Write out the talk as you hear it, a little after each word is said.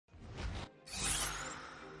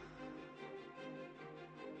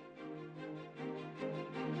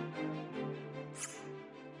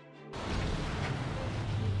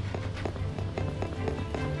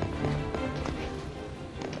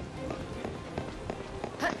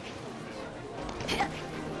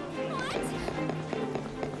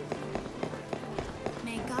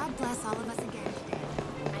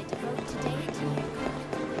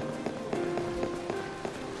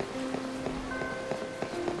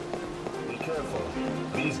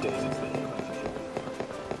These days it's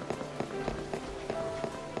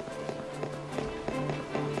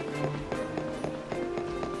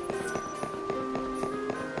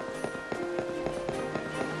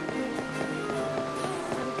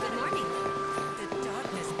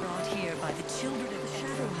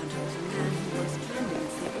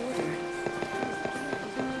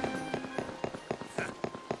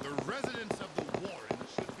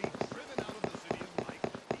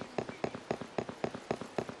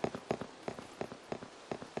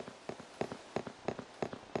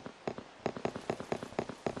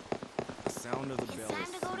the sound of the bell.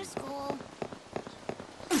 It's time to go to school.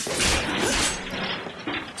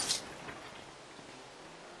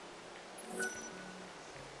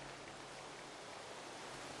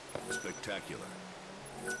 Spectacular.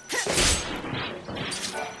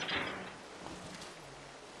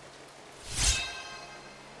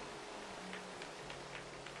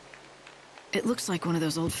 It looks like one of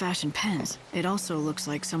those old-fashioned pens. It also looks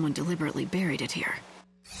like someone deliberately buried it here.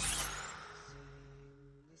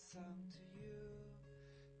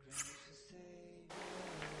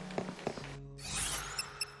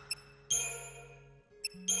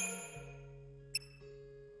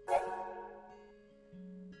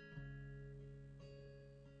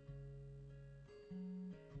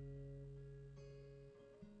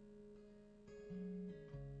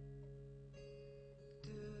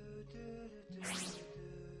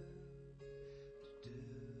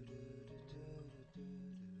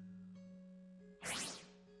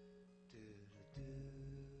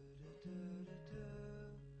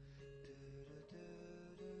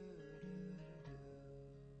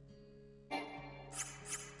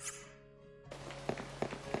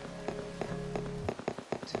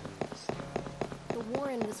 The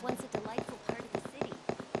Warren was once a delightful part of the city.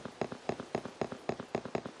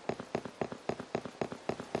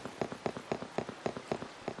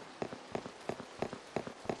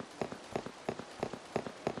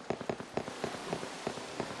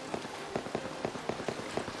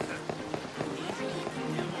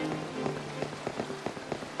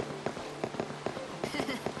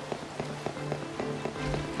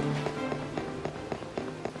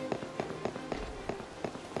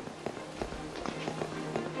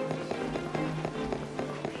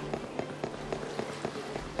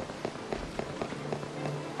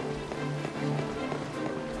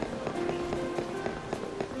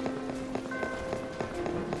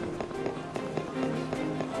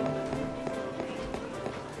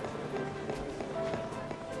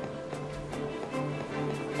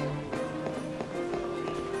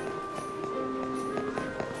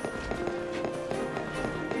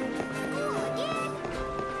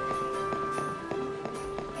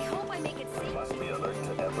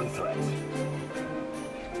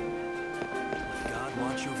 God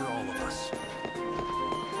watch over all of us.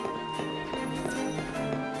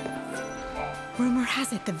 Rumor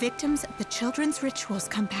has it the victims of the children's rituals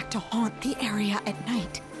come back to haunt the area at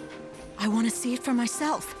night. I want to see it for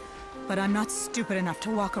myself, but I'm not stupid enough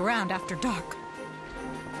to walk around after dark.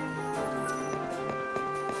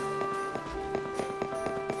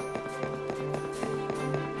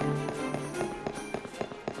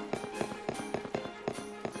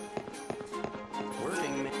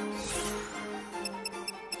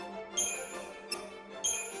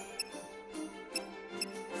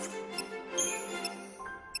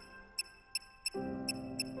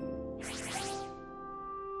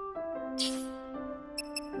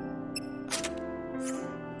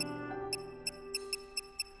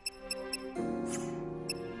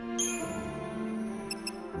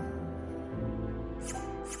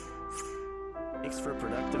 Thanks for a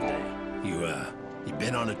productive day. You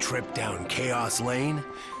been on a trip down Chaos Lane?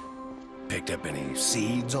 Picked up any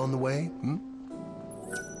seeds on the way, hmm?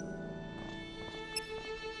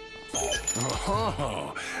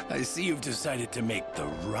 Oh, I see you've decided to make the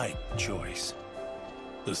right choice.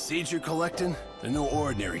 The seeds you're collecting, they're no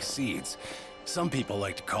ordinary seeds. Some people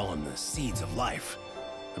like to call them the seeds of life.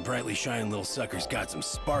 The brightly shining little suckers got some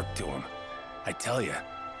spark to them. I tell you,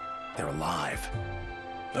 they're alive.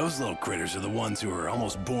 Those little critters are the ones who are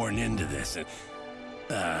almost born into this, and...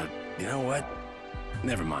 you know what?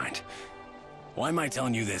 Never mind. Why am I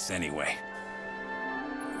telling you this anyway?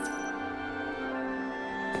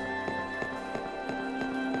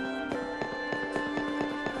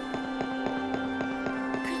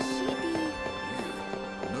 Could she be...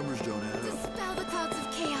 Numbers don't add up. Dispel the clouds of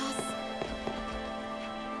chaos.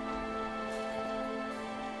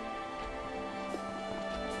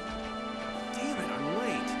 Damn it, I'm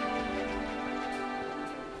late.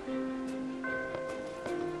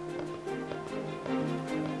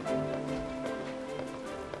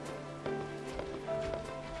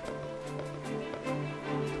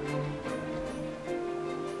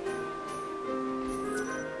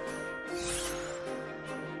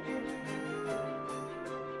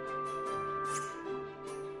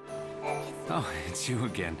 Oh, it's you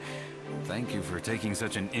again. Thank you for taking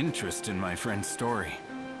such an interest in my friend's story.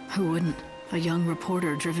 Who wouldn't? A young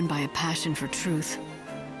reporter driven by a passion for truth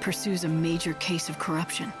pursues a major case of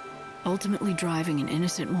corruption, ultimately driving an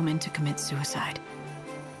innocent woman to commit suicide.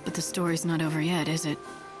 But the story's not over yet, is it?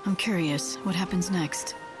 I'm curious, what happens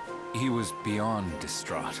next? He was beyond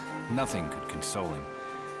distraught. Nothing could console him.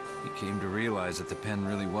 He came to realize that the pen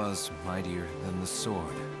really was mightier than the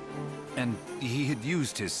sword. And he had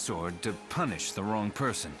used his sword to punish the wrong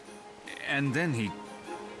person. And then he...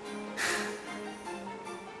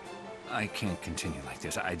 I can't continue like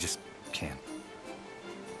this. I just can't.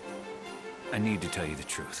 I need to tell you the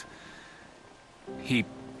truth. He...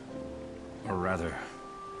 or rather,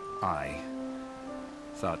 I...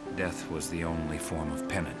 thought death was the only form of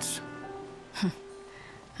penance.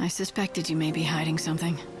 I suspected you may be hiding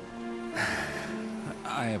something.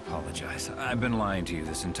 I apologize. I've been lying to you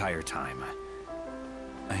this entire time.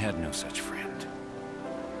 I had no such friend.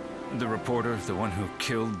 The reporter, the one who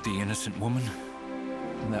killed the innocent woman,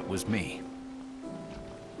 that was me.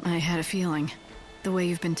 I had a feeling. The way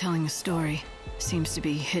you've been telling the story seems to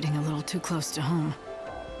be hitting a little too close to home.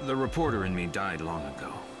 The reporter in me died long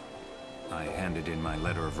ago. I handed in my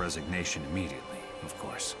letter of resignation immediately, of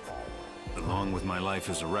course. Along with my life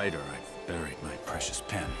as a writer, I buried my precious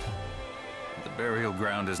pen. The burial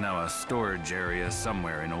ground is now a storage area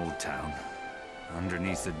somewhere in Old Town.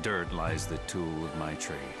 Underneath the dirt lies the tool of my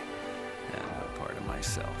trade, and a part of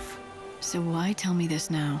myself. So why tell me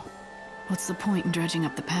this now? What's the point in dredging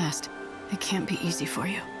up the past? It can't be easy for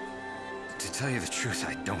you. To tell you the truth,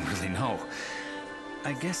 I don't really know.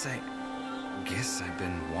 I guess I've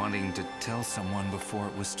been wanting to tell someone before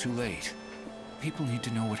it was too late. People need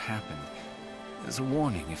to know what happened. As a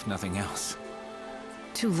warning, if nothing else.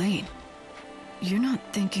 Too late? You're not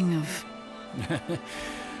thinking of...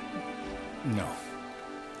 No.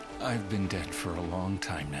 I've been dead for a long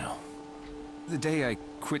time now. The day I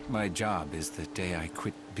quit my job is the day I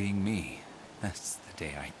quit being me. That's the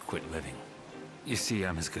day I quit living. You see,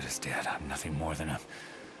 I'm as good as dead. I'm nothing more than an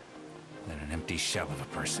empty shell of a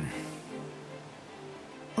person.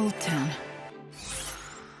 Old Town.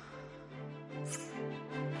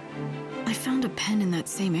 I found a pen in that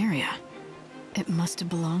same area. It must have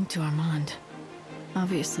belonged to Armand.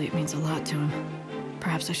 Obviously, it means a lot to him.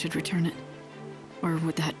 Perhaps I should return it. Or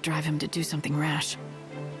would that drive him to do something rash?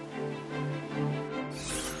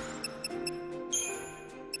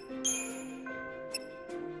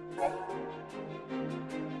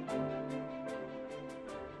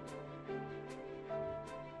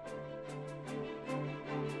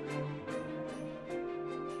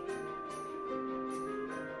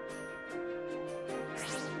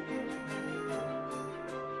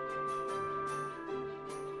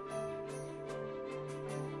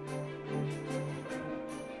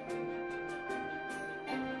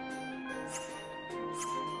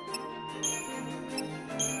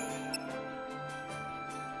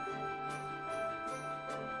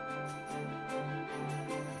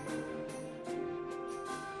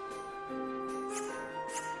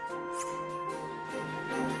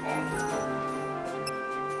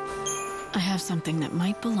 I have something that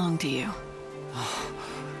might belong to you. Oh,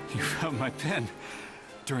 you found my pen.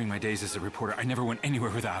 During my days as a reporter, I never went anywhere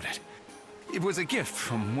without it. It was a gift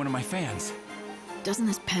from one of my fans. Doesn't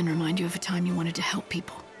this pen remind you of a time you wanted to help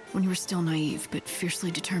people? When you were still naive, but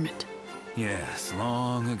fiercely determined? Yes,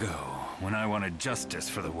 long ago, when I wanted justice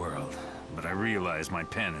for the world. But I realized my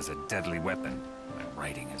pen is a deadly weapon. My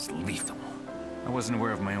writing is lethal. I wasn't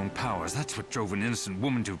aware of my own powers. That's what drove an innocent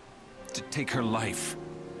woman to take her life.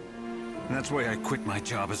 And that's why I quit my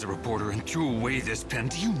job as a reporter and threw away this pen.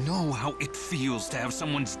 Do you know how it feels to have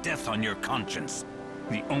someone's death on your conscience?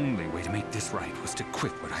 The only way to make this right was to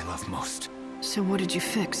quit what I love most. So what did you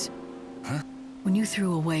fix? Huh? When you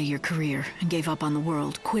threw away your career and gave up on the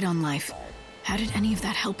world, quit on life, how did any of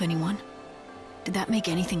that help anyone? Did that make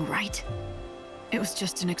anything right? It was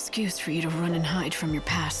just an excuse for you to run and hide from your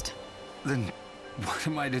past. Then what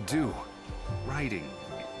am I to do? Writing.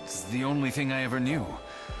 It's the only thing I ever knew.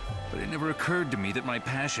 But it never occurred to me that my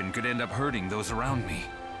passion could end up hurting those around me.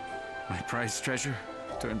 My prized treasure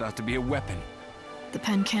turned out to be a weapon. The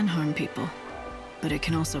pen can harm people, but it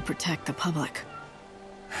can also protect the public.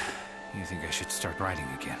 You think I should start writing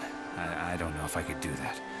again? I don't know if I could do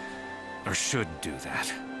that. Or should do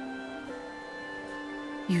that.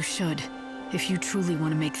 You should, if you truly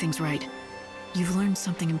want to make things right. You've learned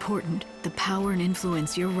something important, the power and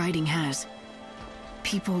influence your writing has.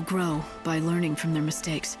 People grow by learning from their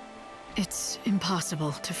mistakes. It's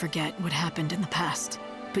impossible to forget what happened in the past,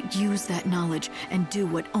 but use that knowledge and do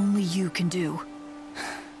what only you can do.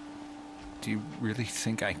 Do you really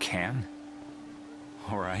think I can?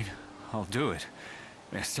 All right, I'll do it.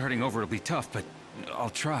 Starting over will be tough, but I'll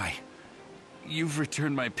try. You've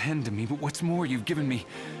returned my pen to me, but what's more, you've given me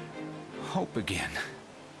hope again.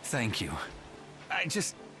 Thank you.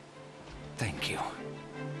 Thank you.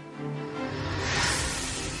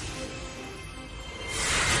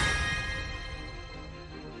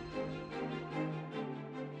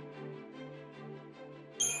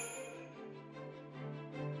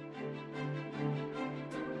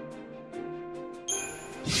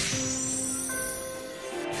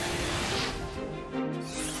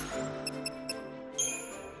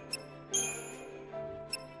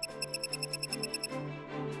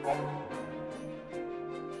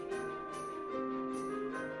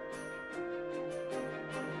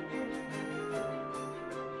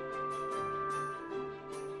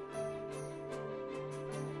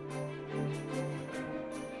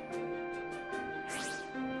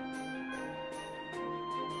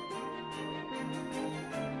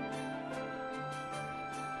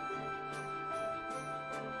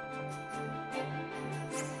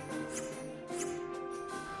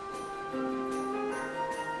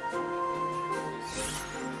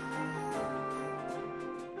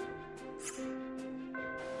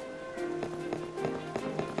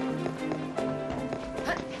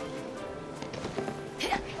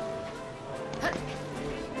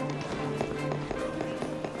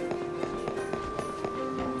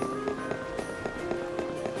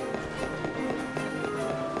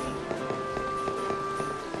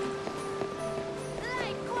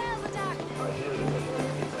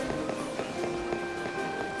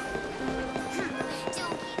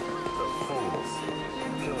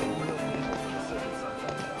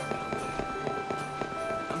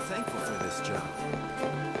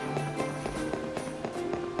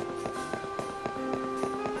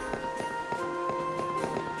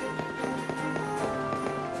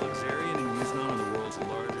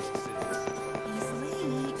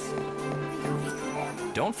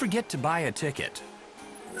 Don't forget to buy a ticket.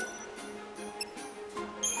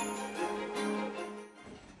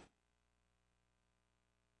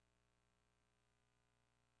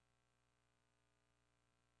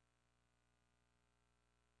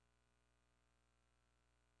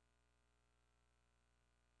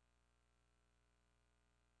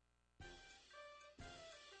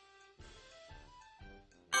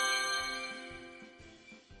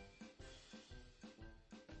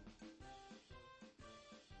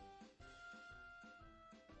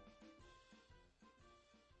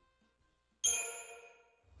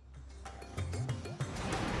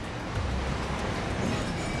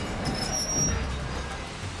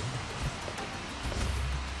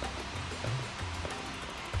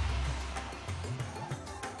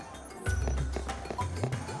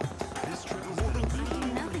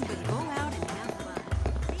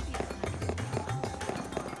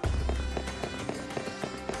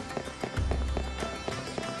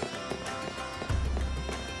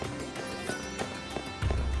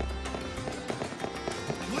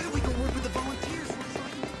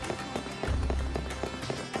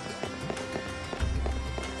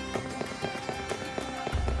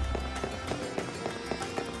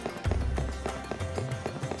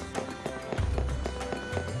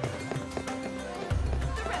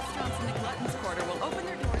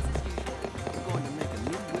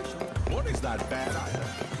 Not bad either.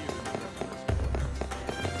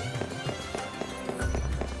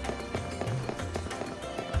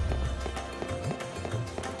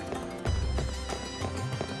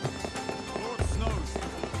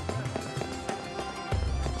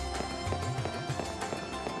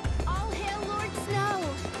 All hail Lord Snow!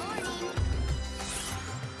 Morning!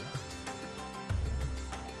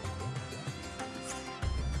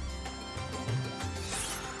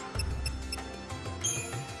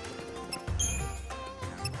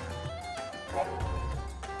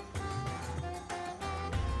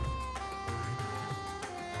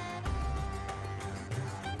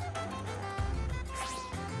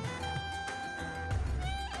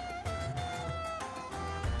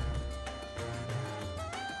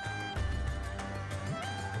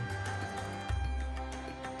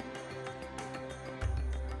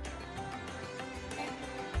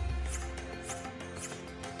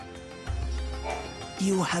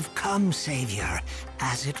 You have come, Savior,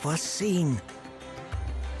 as it was seen.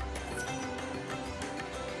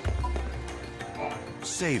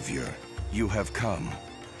 Savior, you have come.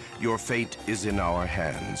 Your fate is in our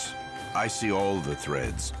hands. I see all the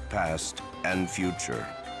threads, past and future,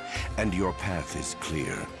 and your path is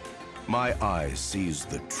clear. My eye sees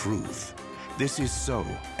the truth. This is so,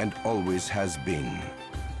 and always has been.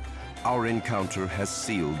 Our encounter has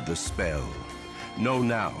sealed the spell. Know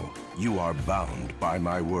now, you are bound by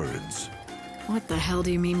my words. What the hell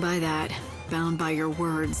do you mean by that? Bound by your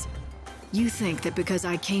words? You think that because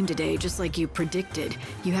I came today, just like you predicted,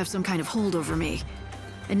 you have some kind of hold over me.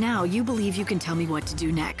 And now you believe you can tell me what to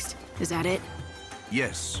do next. Is that it?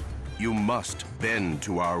 Yes, you must bend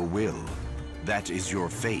to our will. That is your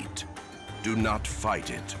fate. Do not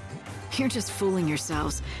fight it. You're just fooling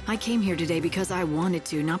yourselves. I came here today because I wanted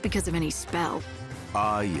to, not because of any spell.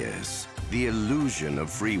 Ah, yes. The illusion of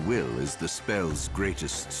free will is the spell's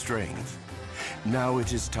greatest strength. Now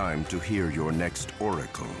it is time to hear your next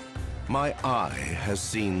oracle. My eye has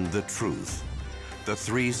seen the truth. The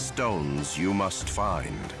 3 stones you must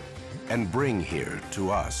find and bring here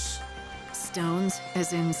to us. Stones?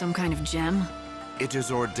 As in some kind of gem? It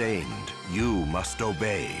is ordained. You must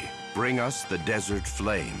obey. Bring us the desert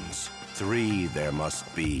flames. 3 there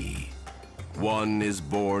must be. 1 is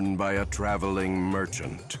born by a traveling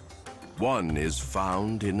merchant. 1 is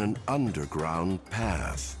found in an underground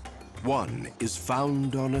path. 1 is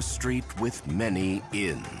found on a street with many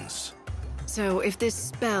inns. So if this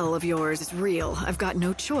spell of yours is real, I've got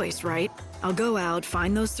no choice, right? I'll go out,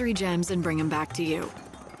 find those 3 gems, and bring them back to you.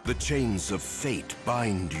 The chains of fate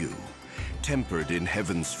bind you. Tempered in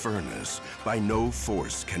heaven's furnace, by no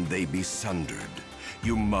force can they be sundered.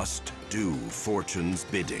 You must do fortune's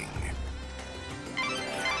bidding.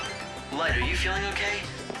 Light, are you feeling okay?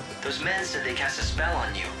 Those men said they cast a spell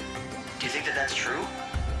on you. Do you think that that's true?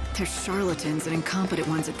 They're charlatans and incompetent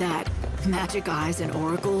ones at that. Magic eyes and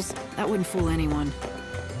oracles? That wouldn't fool anyone.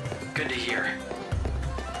 Good to hear.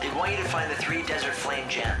 They want you to find the 3 desert flame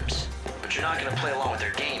gems. But you're not gonna play along with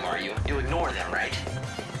their game, are you? You ignore them, right?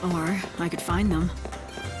 Or I could find them.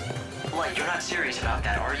 Light, you're not serious about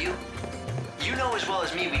that, are you? You know as well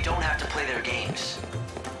as me we don't have to play their games.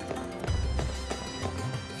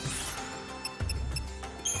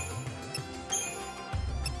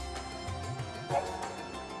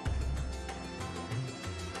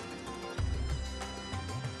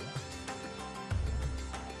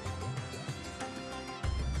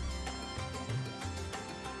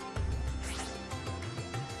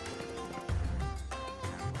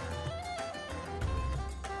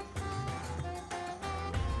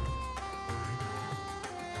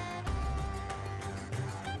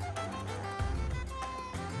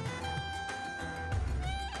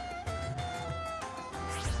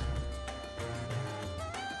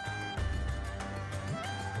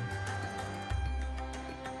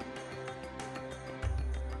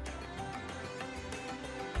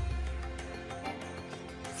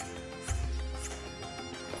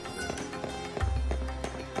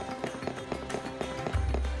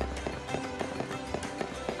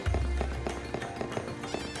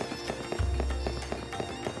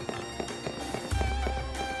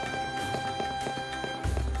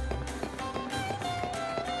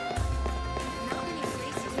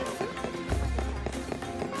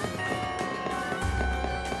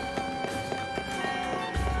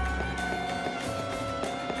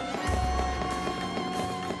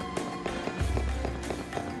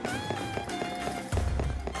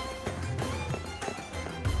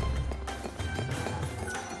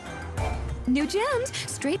 New gems,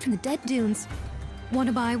 straight from the dead dunes. Want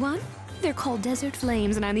to buy one? They're called Desert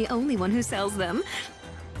Flames, and I'm the only one who sells them.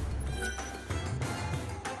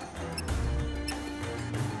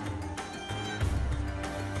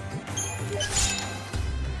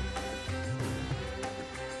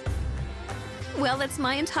 Well, that's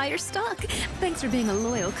my entire stock. Thanks for being a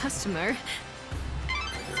loyal customer.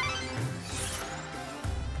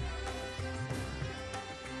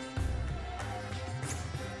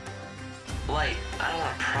 Light, I don't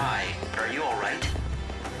want to pry, but are you alright?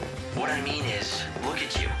 What I mean is, look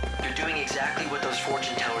at you. You're doing exactly what those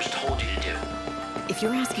fortune tellers told you to do. If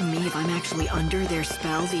you're asking me if I'm actually under their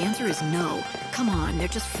spell, the answer is no. Come on, they're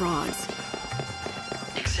just frauds.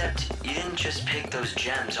 Except, you didn't just pick those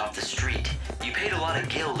gems off the street. You paid a lot of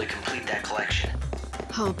gil to complete that collection.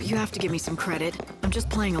 Hope, you have to give me some credit. I'm just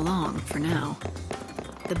playing along, for now.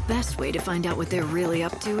 The best way to find out what they're really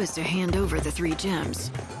up to is to hand over the 3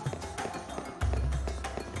 gems.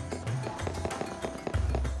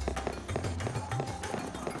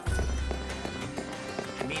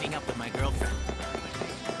 I'm meeting up with my girlfriend.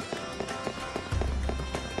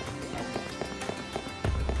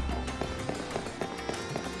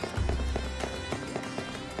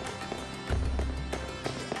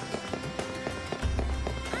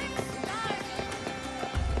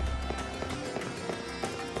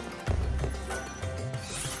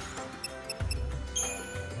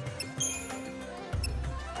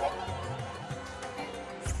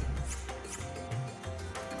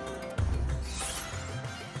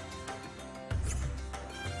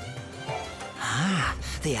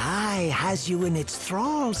 The Eye has you in its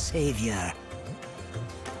thrall, Savior.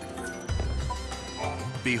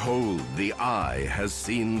 Behold, the Eye has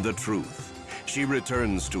seen the truth. She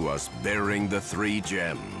returns to us bearing the 3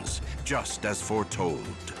 gems, just as foretold.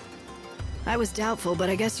 I was doubtful, but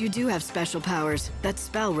I guess you do have special powers. That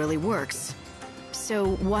spell really works.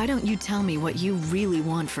 So why don't you tell me what you really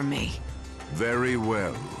want from me? Very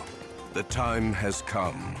well. The time has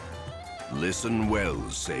come. Listen well,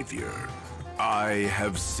 Savior. I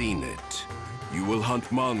have seen it. You will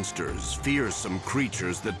hunt monsters, fearsome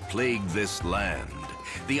creatures that plague this land.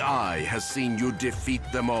 The Eye has seen you defeat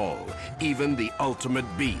them all, even the ultimate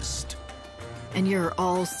beast. And your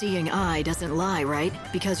all-seeing eye doesn't lie, right?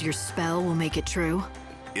 Because your spell will make it true?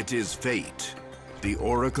 It is fate. The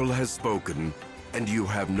Oracle has spoken, and you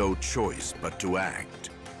have no choice but to act.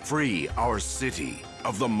 Free our city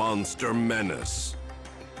of the monster menace.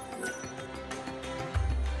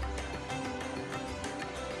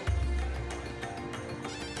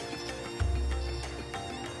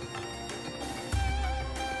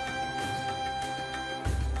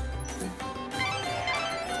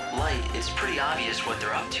 It's pretty obvious what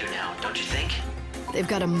they're up to now, don't you think? They've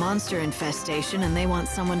got a monster infestation and they want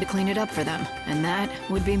someone to clean it up for them. And that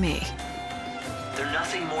would be me. They're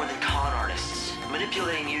nothing more than con artists,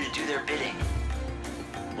 manipulating you to do their bidding.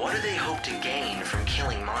 What do they hope to gain from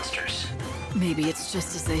killing monsters? Maybe it's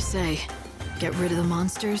just as they say. Get rid of the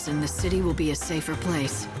monsters and the city will be a safer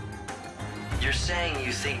place. You're saying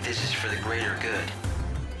you think this is for the greater good.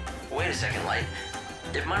 Wait a second, Light.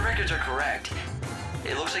 If my records are correct,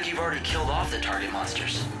 it looks like you've already killed off the target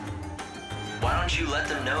monsters. Why don't you let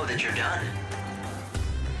them know that you're done?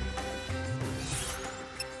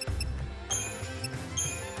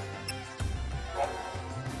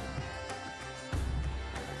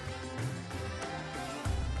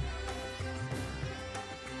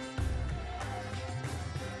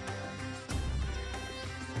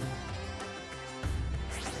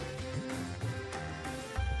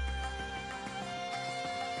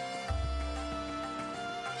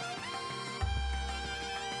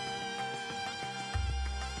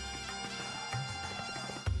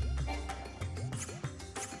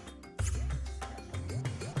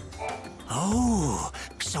 Oh,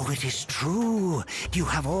 so it is true. You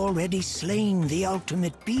have already slain the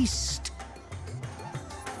ultimate beast.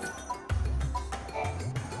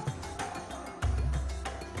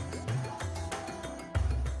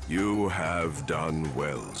 You have done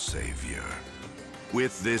well, Savior.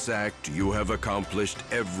 With this act, you have accomplished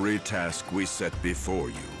every task we set before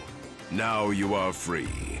you. Now you are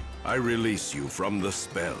free. I release you from the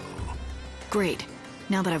spell. Great.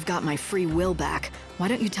 Now that I've got my free will back, why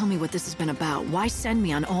don't you tell me what this has been about? Why send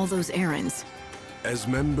me on all those errands? As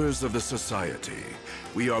members of the Society,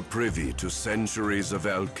 we are privy to centuries of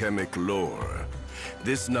alchemic lore.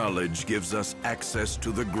 This knowledge gives us access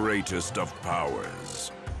to the greatest of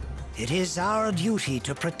powers. It is our duty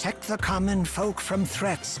to protect the common folk from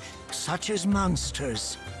threats such as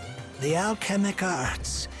monsters. The alchemic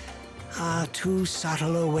arts are too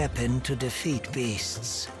subtle a weapon to defeat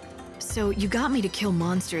beasts. So you got me to kill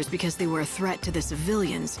monsters because they were a threat to the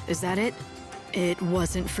civilians, is that it? It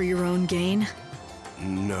wasn't for your own gain?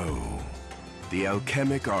 No. The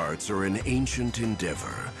alchemic arts are an ancient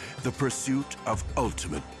endeavor, the pursuit of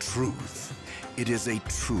ultimate truth. It is a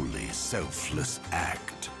truly selfless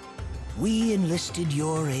act. We enlisted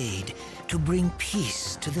your aid to bring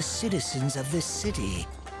peace to the citizens of this city.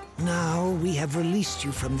 Now we have released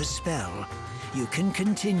you from the spell. You can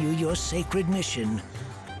continue your sacred mission.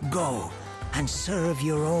 Go and serve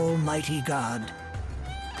your almighty God.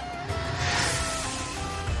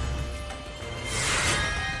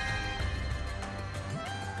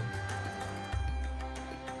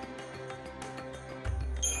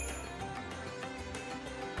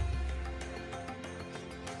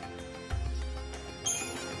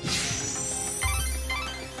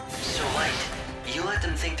 So, Light, you let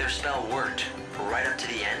them think their spell worked, right up to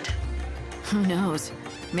the end? Who knows?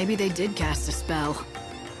 Maybe they did cast a spell.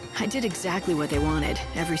 I did exactly what they wanted,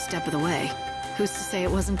 every step of the way. Who's to say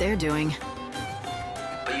it wasn't their doing?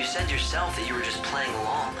 But you said yourself that you were just playing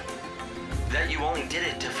along. That you only did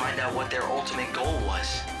it to find out what their ultimate goal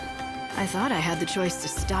was. I thought I had the choice to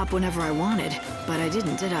stop whenever I wanted, but I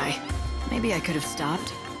didn't, did I? Maybe I could have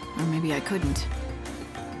stopped, or maybe I couldn't.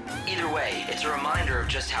 Either way, it's a reminder of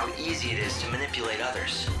just how easy it is to manipulate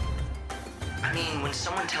others. I mean, when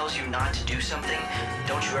someone tells you not to do something,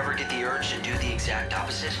 don't you ever get the urge to do the exact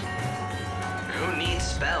opposite? Who needs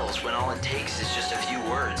spells when all it takes is just a few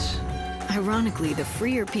words? Ironically, the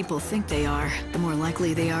freer people think they are, the more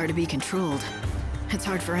likely they are to be controlled. It's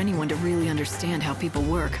hard for anyone to really understand how people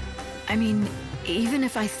work. I mean, Even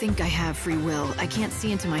if I think I have free will, I can't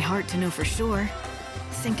see into my heart to know for sure.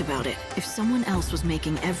 Think about it. If someone else was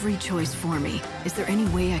making every choice for me, is there any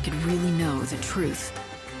way I could really know the truth?